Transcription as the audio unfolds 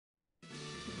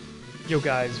Yo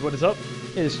guys, what is up?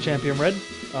 It is Champion Red.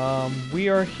 We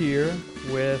are here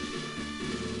with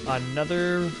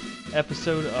another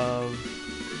episode of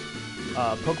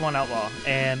Pokemon Outlaw,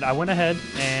 and I went ahead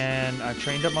and I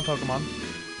trained up my Pokemon.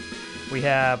 We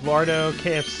have Lardo,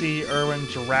 KFC, Irwin,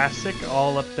 Jurassic,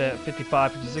 all up at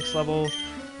 55, 56 level,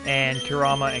 and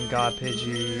Kurama and God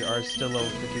Pidgey are still level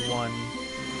 51.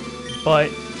 But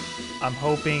I'm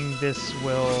hoping this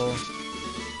will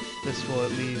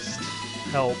at least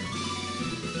help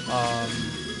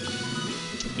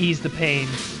ease the pain.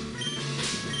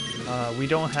 We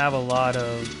don't have a lot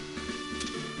of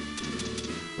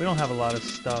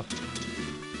stuff.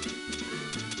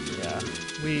 Yeah,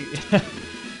 we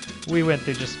we went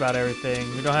through just about everything.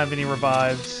 We don't have any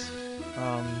revives,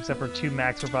 except for 2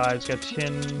 max revives. We got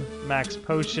 10 max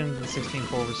potions and 16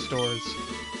 full restores.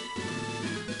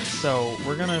 So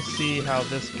we're gonna see how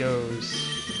this goes.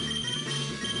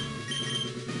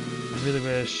 I really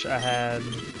wish I had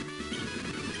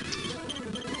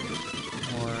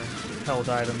more held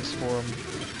items for him.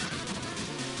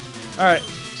 Alright,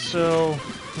 so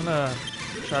I'm gonna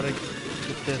try to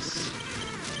get this.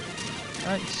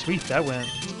 Alright, sweet, that went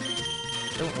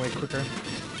way quicker.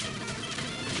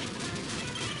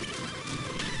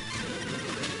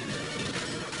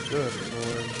 Good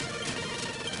lord.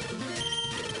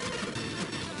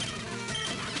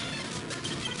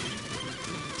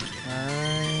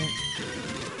 Alright.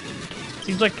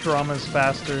 Seems like Kurama's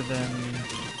faster than...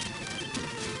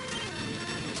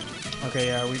 Okay,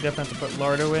 yeah, we definitely have to put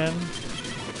Lardo in.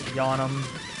 Yawn him.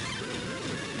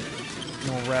 And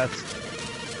we'll rest.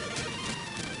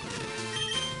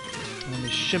 And we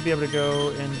should be able to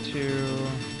go into...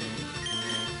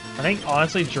 I think,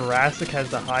 honestly, Jurassic has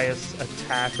the highest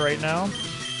attack right now.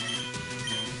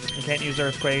 We can't use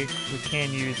Earthquake. We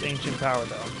can use Ancient Power,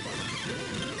 though.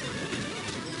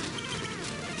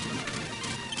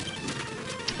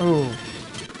 Oh.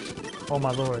 Oh my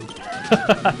lord.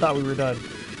 I thought we were done.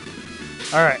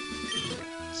 Alright.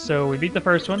 So we beat the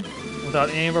first one without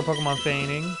any of our Pokemon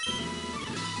fainting.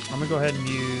 I'm gonna go ahead and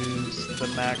use the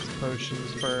max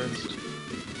potions first.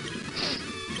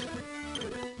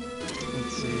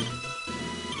 Let's see.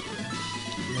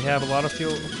 We have a lot of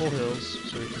full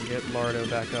heals, so we can get Lardo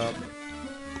back up.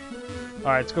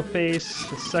 Alright, let's go face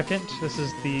the second. This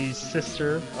is the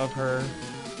sister of her.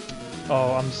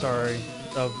 Oh, I'm sorry.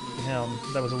 Of him.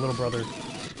 That was a little brother.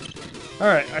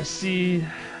 Alright, I see.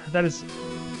 That is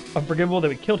unforgivable that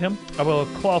we killed him. I will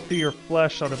claw through your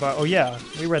flesh. I'll devour. Oh yeah,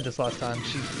 we read this last time.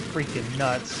 She's freaking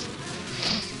nuts.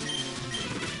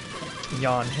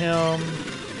 Yawn him.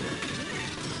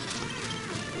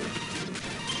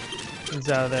 He's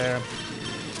out of there.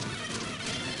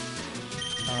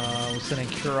 We'll send in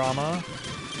Kurama.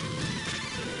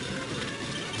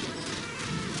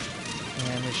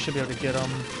 And we should be able to get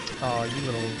him. Oh, you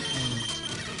little...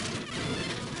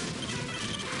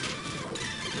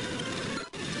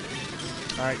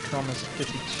 Alright, Kurama's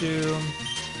 52.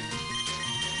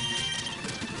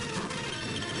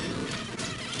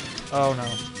 Oh no,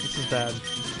 this is bad.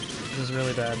 This is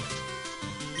really bad.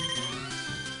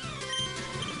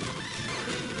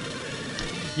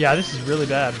 Yeah, this is really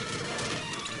bad.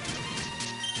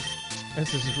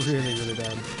 This is really, really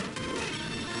bad.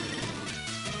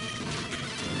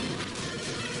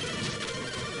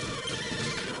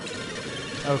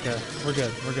 Okay, we're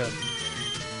good, we're good.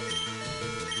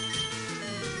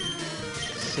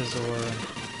 Scizor.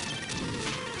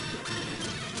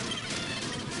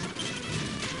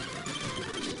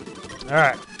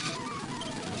 Alright.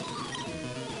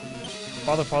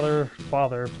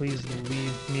 Father, please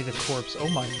leave me the corpse. Oh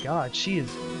my god, she is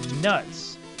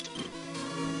nuts.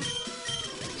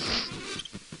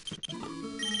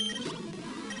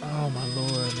 Oh my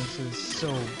lord, this is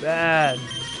so bad.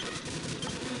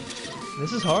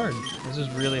 This is hard. This is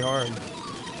really hard.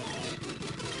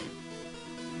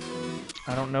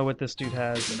 I don't know what this dude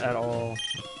has at all.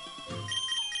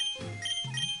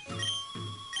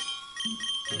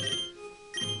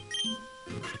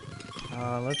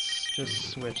 Let's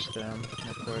just switch them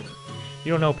real quick.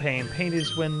 You don't know pain. Pain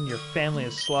is when your family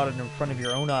is slaughtered in front of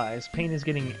your own eyes. Pain is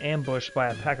getting ambushed by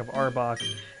a pack of Arbok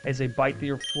as they bite through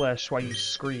your flesh while you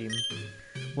scream.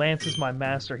 Lance is my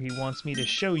master. He wants me to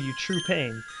show you true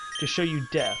pain, to show you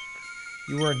death.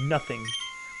 You are nothing.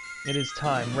 It is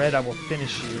time. Red, I will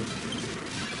finish you.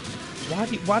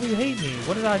 Why do you hate me?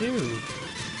 What did I do?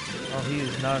 Oh, he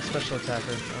is not a special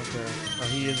attacker. Okay. Oh,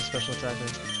 he is a special attacker.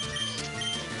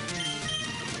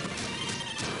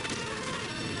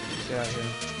 Get out of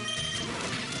here.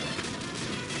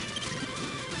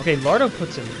 Okay, Lardo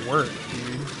puts in work,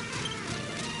 dude.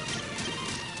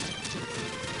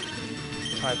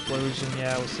 Typhlosion,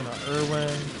 yeah, we'll send out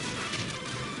Irwin.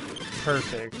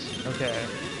 Perfect. Okay.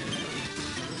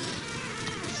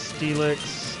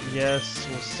 Steelix, yes,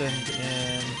 we'll send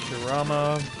in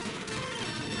Kurama.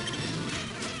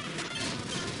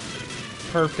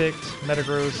 Perfect.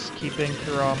 Metagross keeping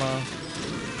Kurama.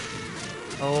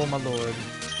 Oh my lord.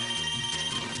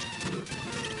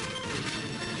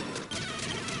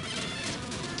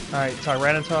 Alright,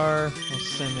 Tyranitar. We'll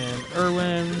send in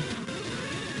Irwin.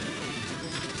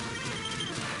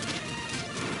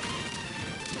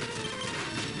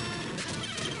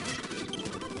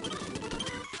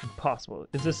 Impossible.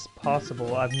 Is this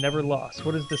possible? I've never lost.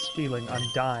 What is this feeling? I'm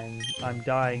dying. I'm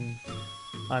dying.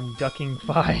 I'm ducking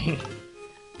fi.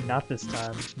 Not this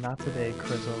time. Not today,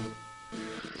 Crizzle.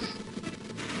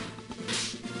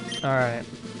 Alright.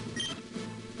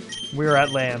 We're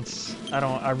at Lance.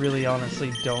 I really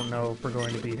honestly don't know if we're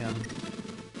going to beat him.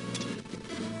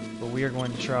 But we are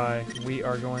going to try. We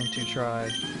are going to try.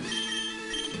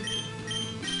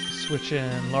 Switch in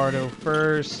Lardo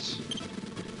first.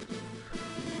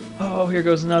 Oh, here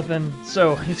goes nothing.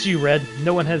 So, it's you, Red.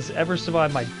 No one has ever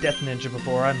survived my Death Ninja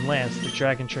before. I'm Lance, the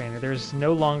Dragon Trainer. There's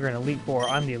no longer an Elite Four.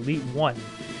 I'm the Elite One.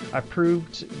 I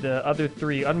proved the other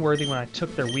three unworthy when I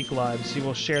took their weak lives. You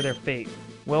will share their fate.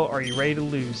 Well, are you ready to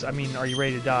lose? I mean, are you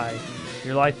ready to die?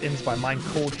 Your life ends by mine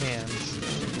cold hands.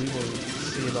 We will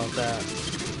see about that.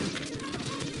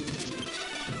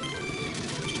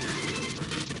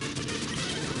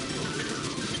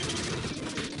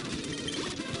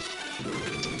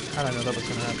 I don't know that was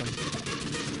gonna happen.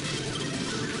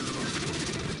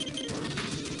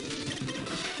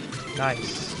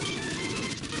 Nice.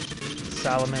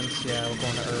 Salamence, yeah, we're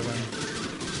going to Irwin.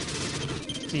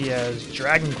 He has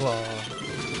Dragon Claw.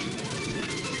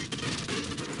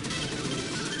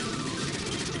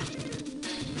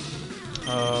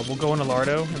 We'll go into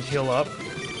Lardo and heal up.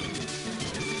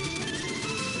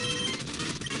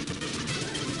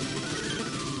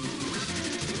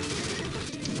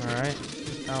 Alright.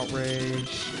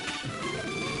 Outrage.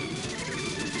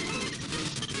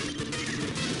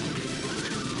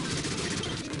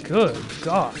 Good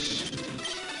gosh.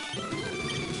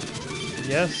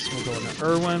 Yes, we'll go into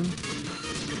Irwin.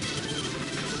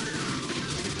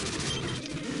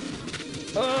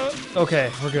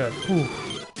 Okay, we're good. Whew.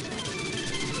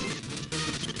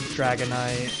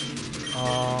 Dragonite.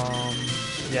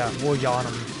 Yeah, we'll yawn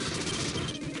him.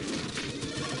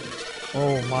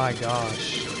 Oh my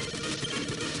gosh.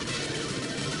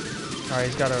 Alright,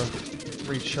 he's gotta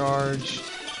recharge.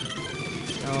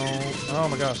 No. Oh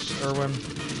my gosh, Irwin.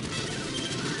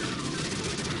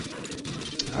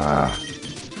 Ah.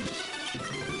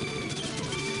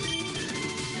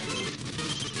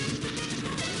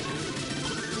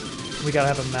 We gotta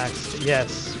have a max.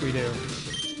 Yes, we do.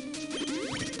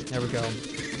 There we go.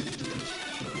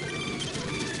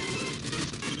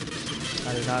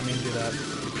 I did not mean to do that.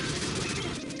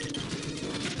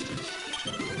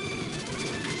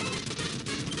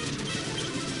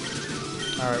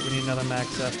 Alright, we need another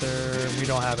max after. We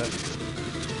don't have it.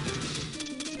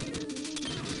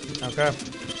 Okay.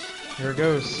 Here it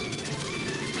goes.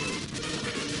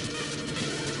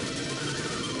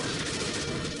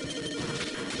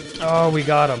 Oh, we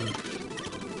got him.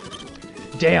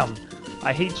 Damn.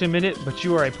 I hate to admit it, but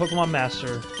you are a Pokemon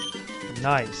Master.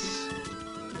 Nice.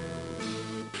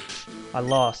 I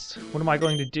lost. What am I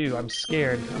going to do? I'm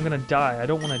scared. I'm gonna die. I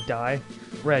don't want to die.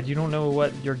 Red, you don't know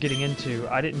what you're getting into.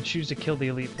 I didn't choose to kill the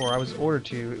Elite Four. I was ordered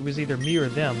to. It was either me or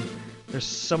them. There's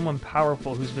someone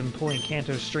powerful who's been pulling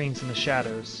Kanto's strings in the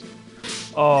shadows.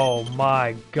 Oh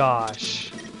my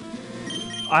gosh.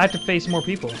 I have to face more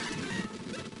people.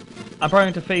 I'm probably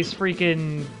going to face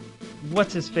freaking...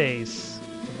 What's his face?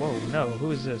 Whoa, no.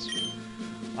 Who is this?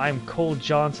 I'm Cole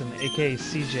Johnson, aka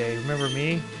CJ. Remember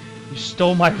me? You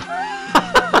stole my...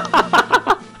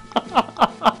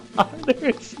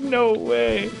 There's no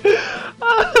way.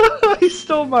 He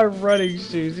stole my running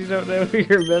shoes. You don't know who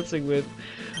you're messing with.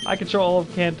 I control all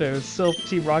of Kanto. Sylph,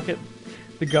 Team Rocket,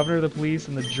 the governor of the police,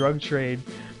 and the drug trade.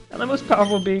 And the most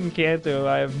powerful being in Kanto.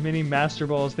 I have many Master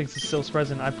Balls thanks to Sylph's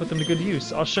present. I put them to good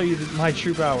use. I'll show you my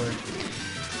true power.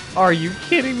 Are you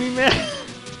kidding me, man?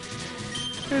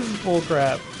 This is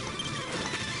bullcrap.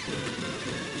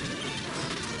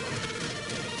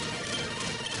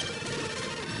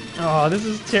 Oh, this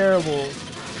is terrible.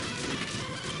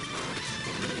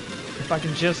 If I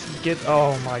can just get...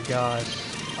 Oh my gosh.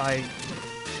 I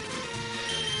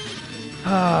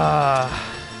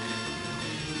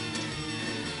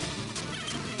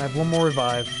have one more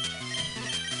revive.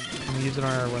 I'm gonna use it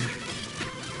on Irwin.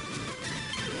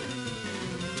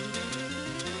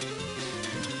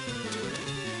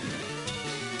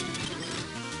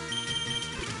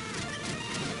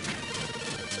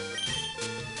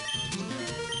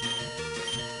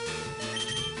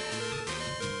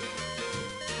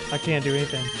 I can't do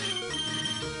anything.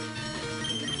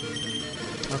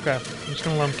 Okay, I'm just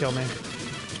gonna let him kill me.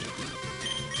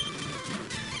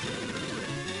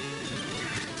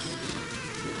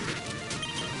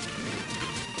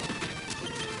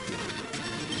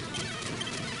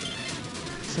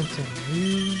 Something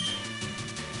new.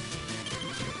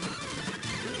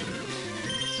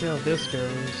 See how this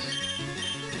goes.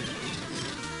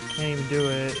 Can't even do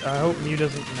it. I hope Mew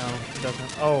doesn't. No, it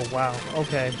doesn't. Oh wow.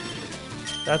 Okay,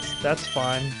 that's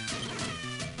fine.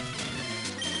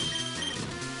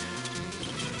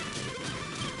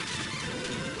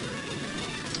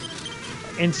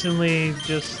 Instantly,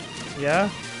 just yeah.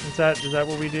 Is that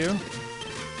what we do?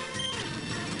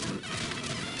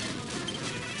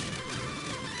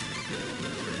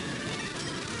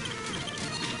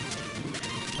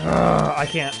 I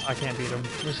can't beat him.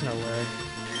 There's no way.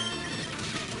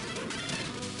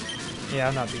 Yeah,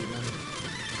 I'm not beating him.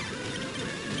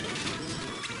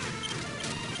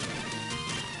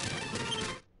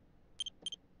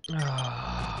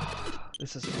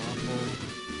 This is awful.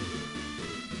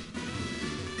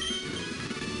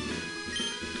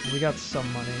 We got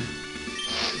some money.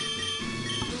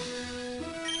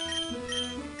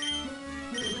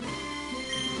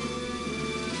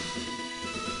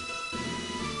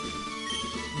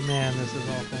 Man, this is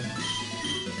awful.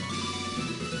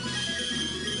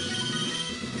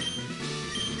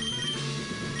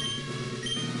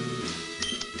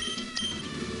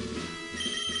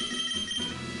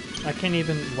 I can't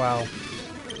even. Wow.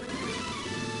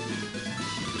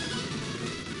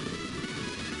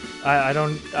 I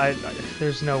don't.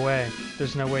 There's no way.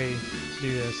 There's no way to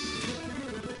do this.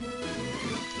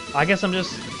 I guess I'm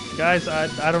just. Guys,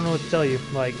 I don't know what to tell you.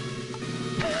 Like.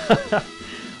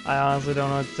 I honestly don't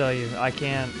know what to tell you. I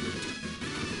can't.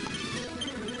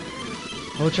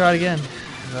 We'll try it again.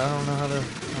 I don't know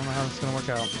how it's gonna work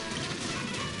out.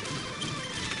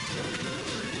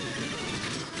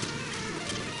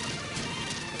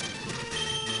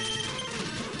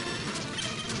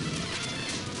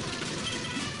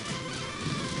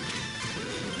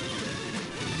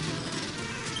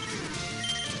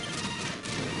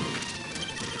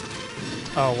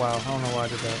 Oh wow, I don't know why I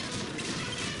did that.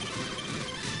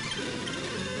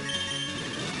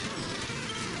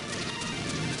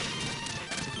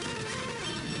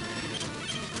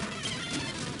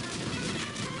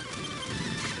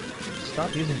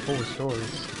 Stop using full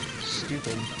restores.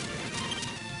 Stupid.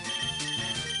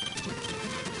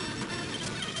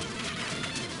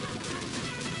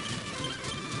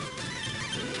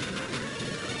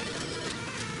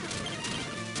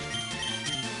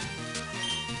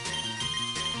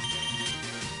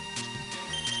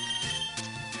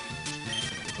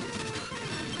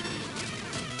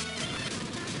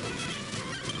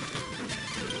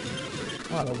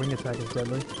 Wow, that wing attack is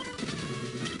deadly.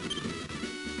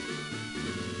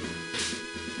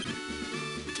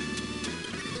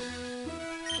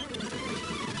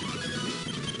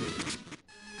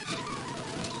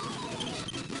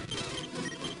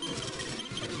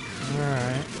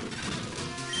 Alright.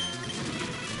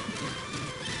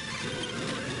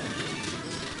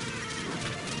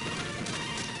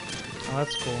 Oh,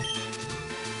 that's cool.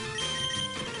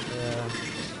 Yeah.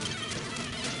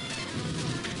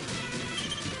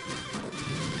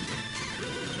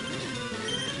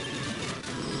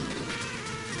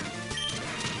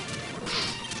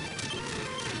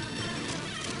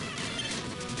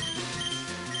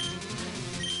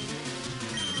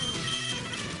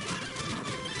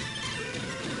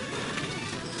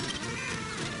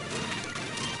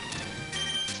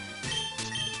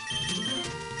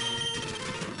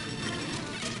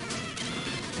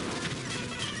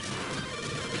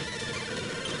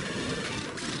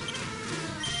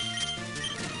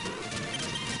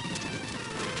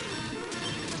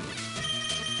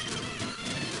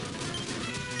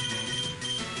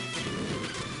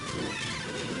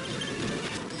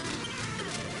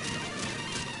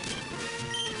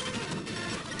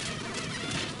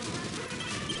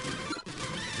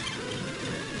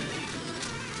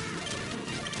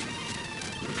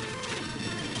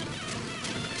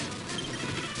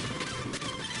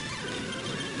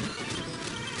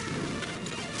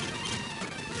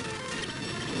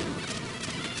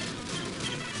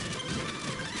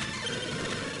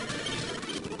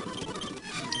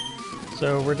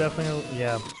 So we're definitely,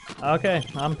 yeah. Okay,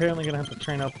 I'm apparently gonna have to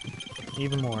train up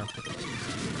even more.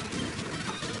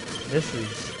 This is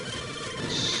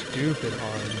stupid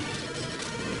hard.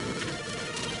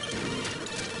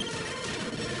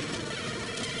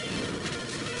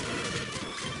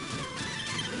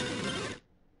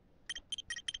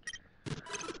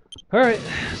 Alright,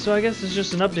 so I guess it's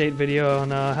just an update video on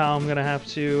how I'm gonna have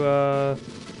to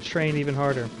train even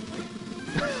harder.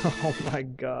 Oh my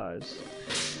gosh.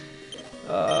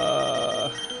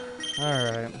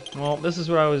 Alright. Well, this is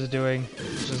what I was doing.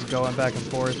 Just going back and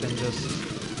forth and just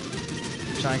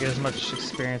trying to get as much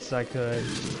experience as I could.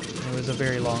 It was a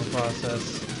very long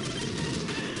process.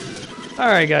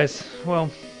 Alright guys,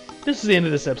 well, this is the end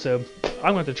of this episode.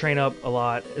 I'm going to train up a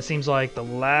lot. It seems like the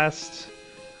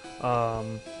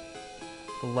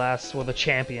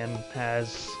champion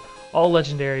has all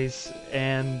legendaries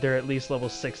and they're at least level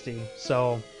 60.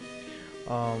 So,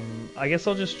 I guess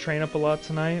I'll just train up a lot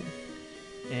tonight,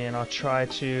 and I'll try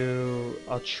to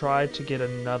get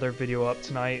another video up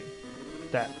tonight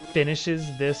that finishes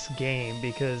this game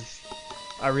because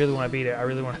I really want to beat it. I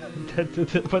really want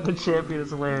to. But the champion is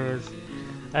hilarious.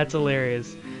 That's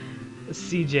hilarious.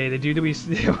 CJ, the dude that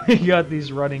we got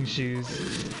these running shoes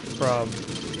from.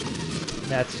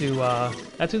 That's who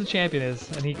the champion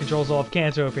is, and he controls all of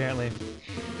Kanto apparently.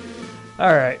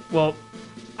 All right, well,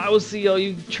 I will see all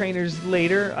you trainers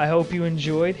later. I hope you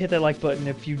enjoyed. Hit that like button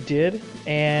if you did,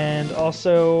 and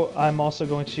also I'm also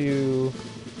going to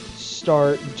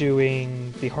start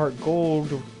doing the Heart Gold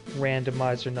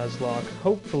randomizer Nuzlocke.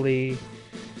 Hopefully,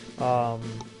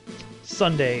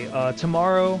 Sunday.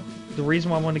 Tomorrow. The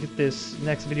reason why I want to get this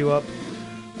next video up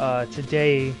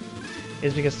today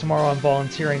is because tomorrow I'm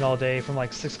volunteering all day from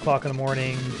like 6 o'clock in the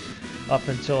morning up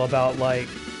until about like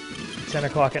 10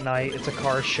 o'clock at night. It's a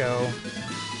car show.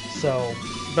 So,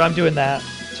 but I'm doing that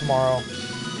tomorrow.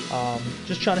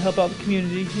 Just trying to help out the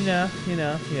community, you know,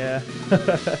 yeah.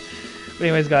 But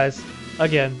anyways, guys,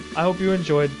 again, I hope you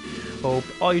enjoyed. Hope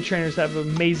all you trainers have an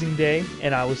amazing day,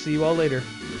 and I will see you all later.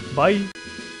 Bye!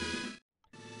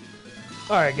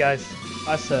 Alright guys,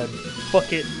 I said,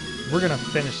 fuck it, we're gonna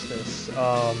finish this.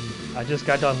 I just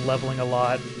got done leveling a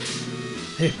lot.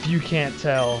 If you can't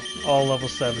tell, all level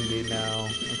 70 now,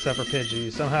 except for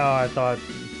Pidgey. Somehow I thought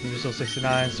he was still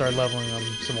 69, started leveling them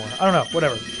some more. I don't know,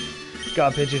 whatever.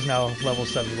 God, Pidgey's now level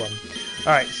 71.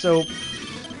 Alright, so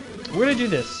we're gonna do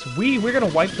this. We're gonna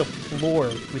wipe the floor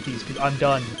with these people. I'm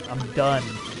done. I'm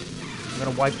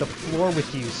gonna wipe the floor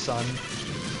with you, son.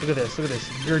 Look at this,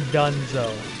 You're donezo.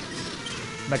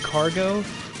 Macargo,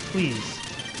 please,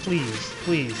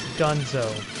 Dunzo.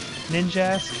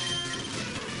 Ninjask,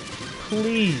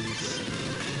 please,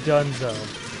 Dunzo.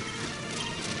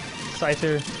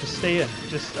 Scyther, just stay in.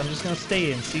 I'm just gonna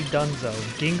stay in. See Dunzo.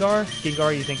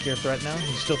 Gengar, you think you're a threat now?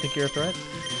 You still think you're a threat?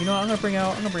 You know what, I'm gonna bring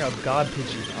out God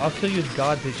Pidgey. I'll kill you with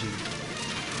God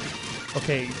Pidgey.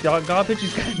 Okay, God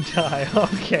Pidgey's gonna die.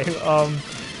 Okay,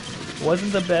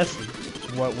 wasn't the best.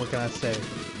 What can I say?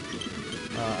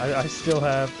 I still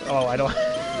have. Oh, I don't.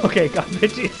 Okay, God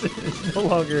Pidgey is no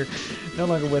longer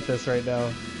with us right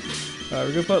now. We're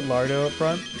gonna put Lardo up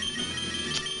front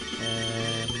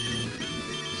and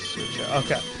switch out.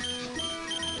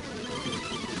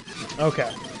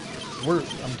 Okay.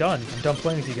 I'm done. I'm done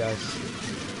playing with you guys.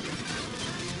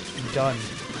 I'm done.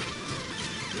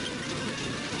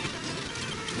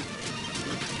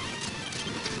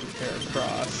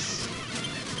 Heracross.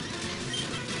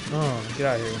 Oh, get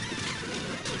out of here.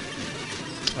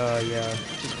 Yeah,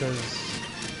 just because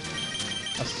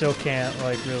I still can't,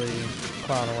 like, really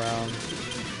clown around.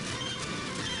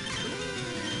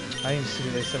 I didn't see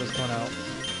they said it was coming out.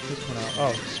 Who's coming out?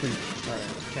 Oh, sweet. Alright,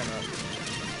 camera up.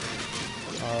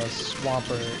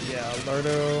 Swampert. Yeah,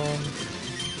 Lardo.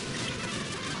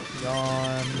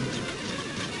 Yawn.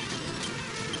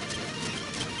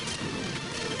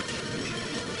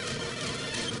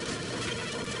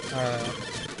 Alright.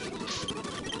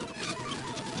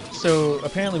 So,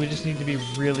 apparently we just need to be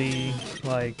really,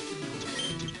 like,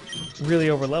 really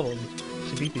over-leveled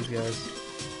to beat these guys.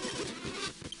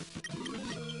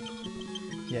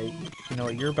 Yeah, you know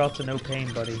what, you're about to know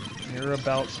pain, buddy. You're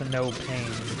about to know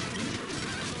pain.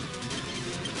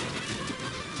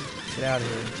 Get out of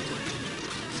here.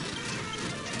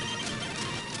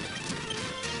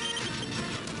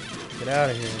 Get out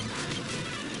of here.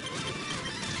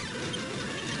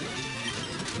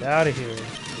 Get out of here.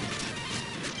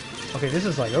 Okay, this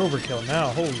is like overkill now.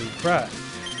 Holy crap.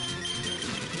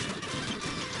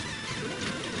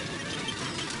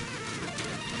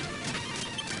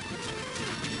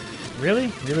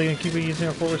 Really? Really gonna keep using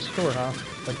our forward score, huh?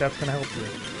 Like that's gonna help you.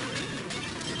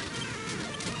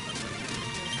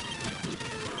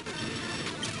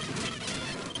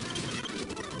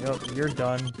 Yep, you're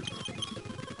done.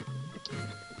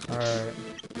 Alright.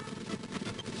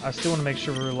 I still want to make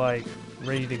sure we're like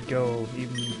ready to go,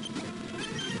 even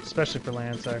especially for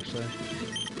Lance, actually.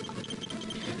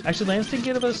 Actually, Lance didn't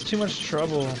give us too much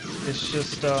trouble. It's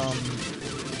just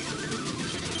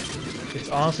It's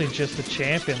honestly just the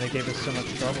champion that gave us so much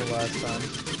trouble last time.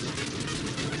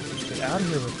 Get out of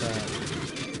here with that.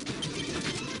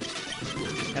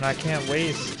 And I can't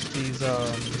waste these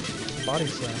body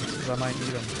slams because I might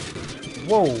need them.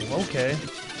 Whoa, okay.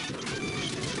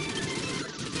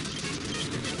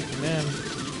 Kick him in.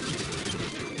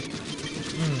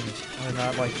 I did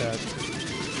not like that.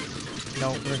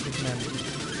 No, we're gonna kick him in.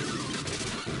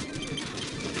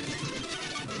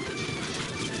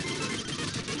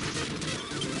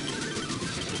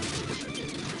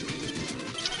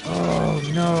 Oh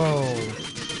no!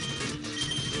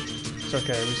 It's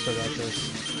okay, we still got this.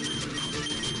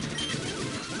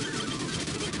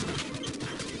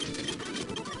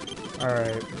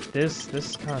 Alright,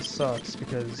 this kind of sucks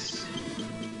because...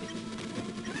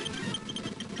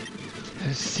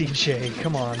 CJ,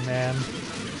 come on, man.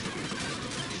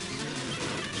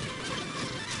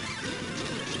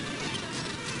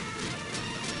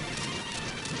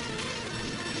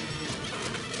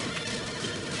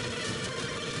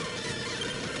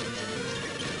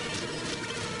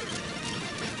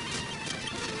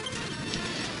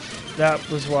 That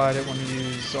was why I didn't want to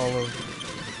use all of...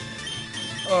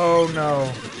 Oh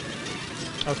no.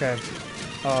 Okay.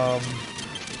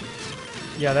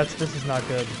 Yeah, this is not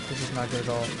good. This is not good at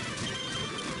all.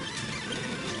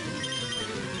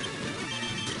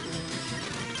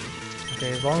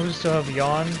 Okay, as long as we still have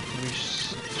Yawn, we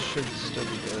should still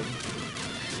be good.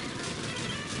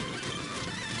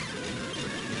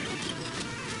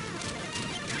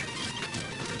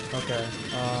 Okay,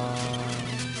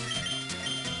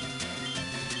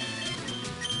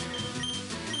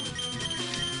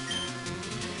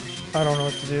 I don't know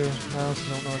what to do. I also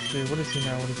don't know what to do. What is he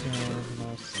now? What is he now? What is he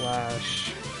now?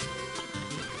 Slash.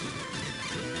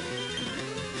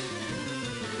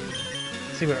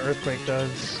 Let's see what Earthquake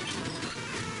does.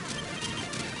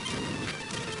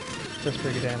 Does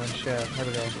pretty good damage. Yeah, there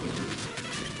we go.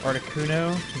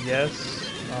 Articuno, yes.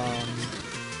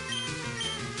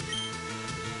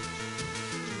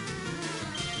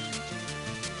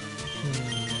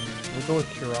 We'll go with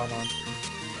Kurama.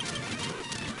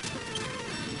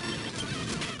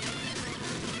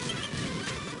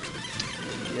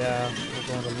 Yeah,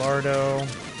 we're going to Lardo.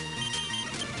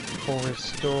 Full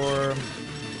restore.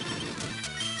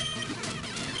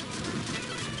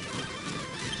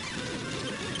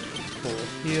 Full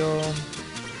heal.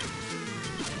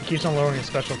 He keeps on lowering his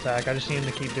special attack. I just need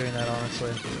him to keep doing that,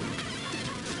 honestly.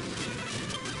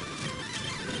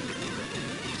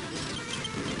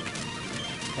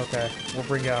 Okay, we'll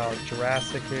bring out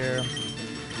Jurassic here.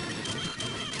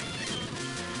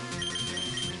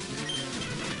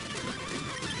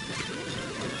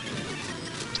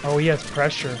 Oh, he has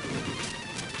pressure.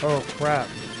 Oh, crap.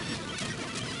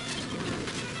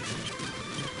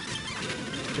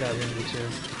 Get out of here, you two.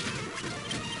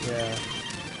 Yeah.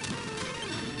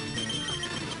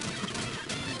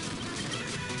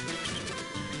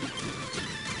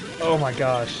 Oh my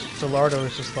gosh. Solardo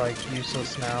is just like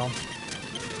useless now.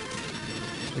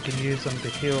 We can use them to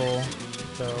heal,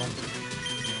 though.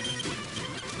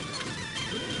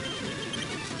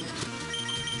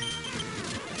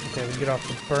 Okay, we get off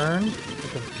the burn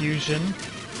with the fusion.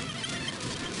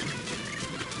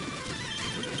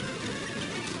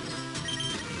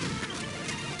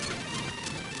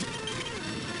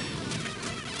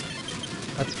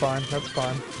 That's fine, that's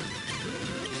fine.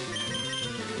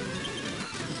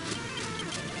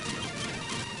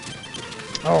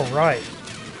 All right.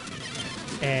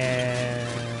 And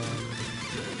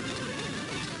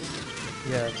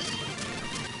yes.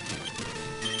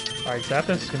 All right,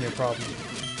 Zapdos is gonna be a problem.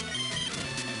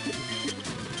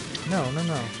 No, no,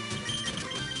 no.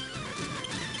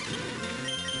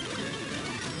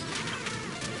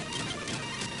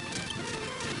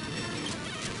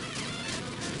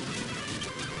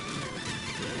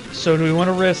 So do we want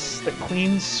to risk the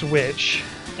clean switch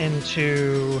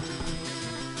into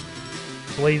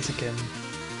Blaziken?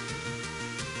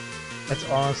 That's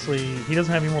honestly... He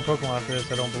doesn't have any more Pokemon after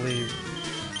this, I don't believe.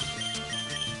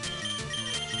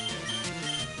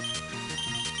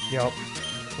 Yup.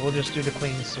 We'll just do the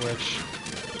clean switch.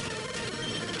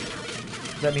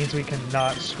 That means we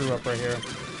cannot screw up right here.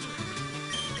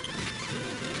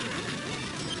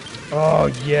 Oh,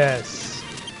 yes!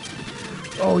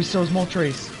 Oh, he still has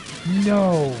Moltres!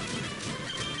 No!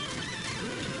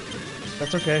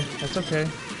 That's okay, that's okay.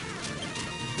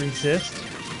 Resist.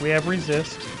 We have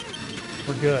resist.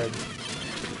 We're good.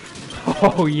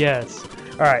 Oh, yes.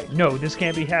 Alright, no, this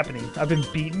can't be happening. I've been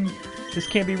beaten. This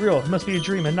can't be real. It must be a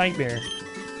dream, a nightmare.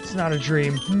 It's not a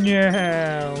dream.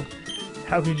 No!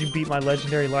 How could you beat my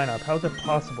legendary lineup? How is that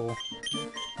possible?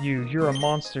 You're a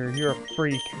monster. You're a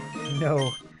freak.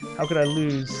 No. How could I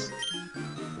lose?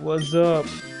 What's up?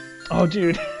 Oh,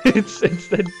 dude, it's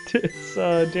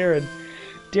Darren.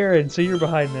 Darren, so you're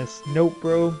behind this? Nope,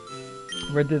 bro.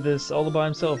 Red did this all by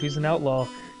himself. He's an outlaw.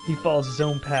 He follows his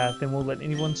own path and won't let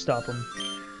anyone stop him.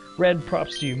 Red,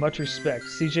 props to you. Much respect.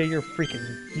 CJ, you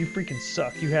freaking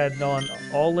suck. You had on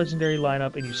all legendary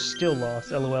lineup and you still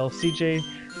lost. LOL. CJ,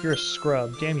 you're a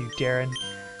scrub. Damn you, Darren.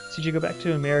 CJ, go back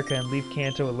to America and leave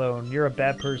Kanto alone. You're a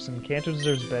bad person. Kanto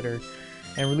deserves better.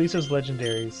 And release those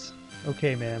legendaries.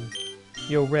 Okay, man.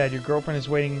 Yo, Red, your girlfriend is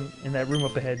waiting in that room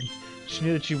up ahead. She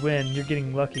knew that you win. You're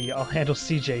getting lucky. I'll handle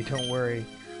CJ, don't worry.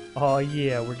 Aw,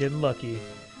 yeah, we're getting lucky.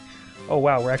 Oh,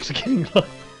 wow, we're actually getting lucky.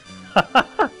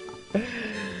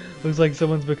 Looks like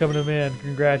someone's becoming a man.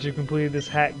 Congrats, you completed this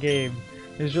hack game.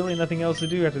 There's really nothing else to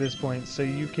do after this point, so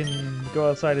you can go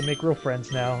outside and make real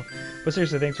friends now. But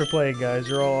seriously, thanks for playing, guys.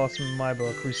 You're all awesome in my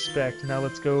book. Respect. Now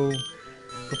let's go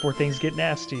before things get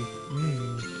nasty.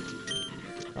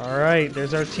 Alright,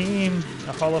 there's our team.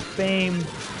 A Hall of Fame.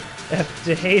 F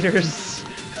to haters.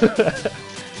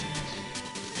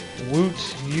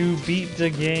 Woot, you beat the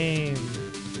game.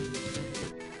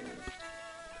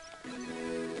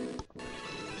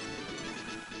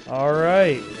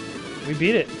 Alright, we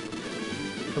beat it.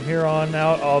 From here on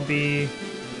out, I'll be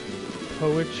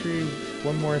poetry,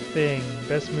 one more thing.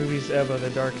 Best movies ever, The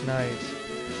Dark Knight.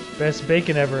 Best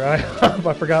bacon ever. I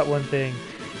forgot one thing.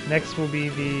 Next will be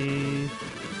the...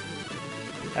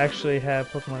 Actually have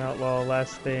Pokemon Outlaw,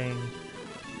 last thing.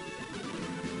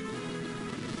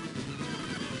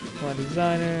 Pokemon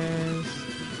designers.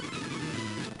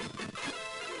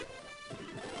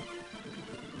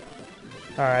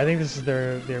 Alright, I think this is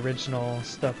the original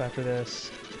stuff after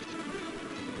this.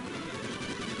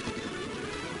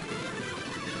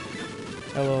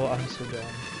 Hello, I'm so dumb.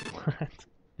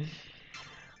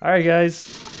 Alright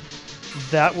guys,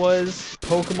 that was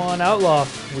Pokemon Outlaw.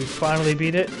 We finally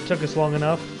beat it. Took us long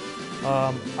enough.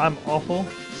 I'm awful,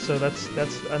 so that's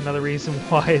another reason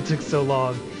why it took so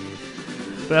long.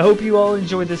 But I hope you all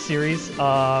enjoyed this series.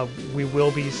 We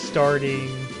will be starting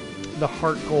the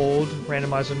Heart Gold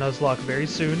Randomizer Nuzlocke very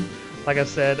soon. Like I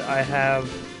said, I have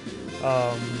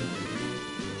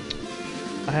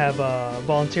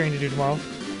volunteering to do tomorrow,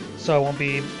 so I won't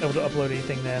be able to upload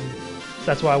anything then.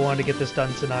 That's why I wanted to get this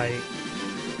done tonight.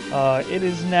 It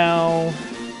is now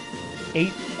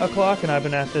 8 o'clock, and I've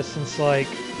been at this since like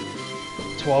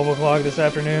 12 o'clock this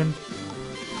afternoon.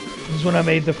 This is when I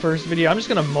made the first video. I'm just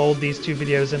going to mold these two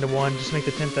videos into one, just make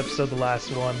the 10th episode the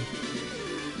last one.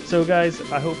 So guys,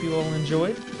 I hope you all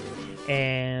enjoyed,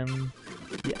 and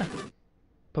yeah,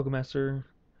 Pokemaster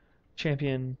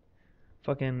Champion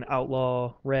fucking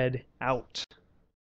Outlaw Red out.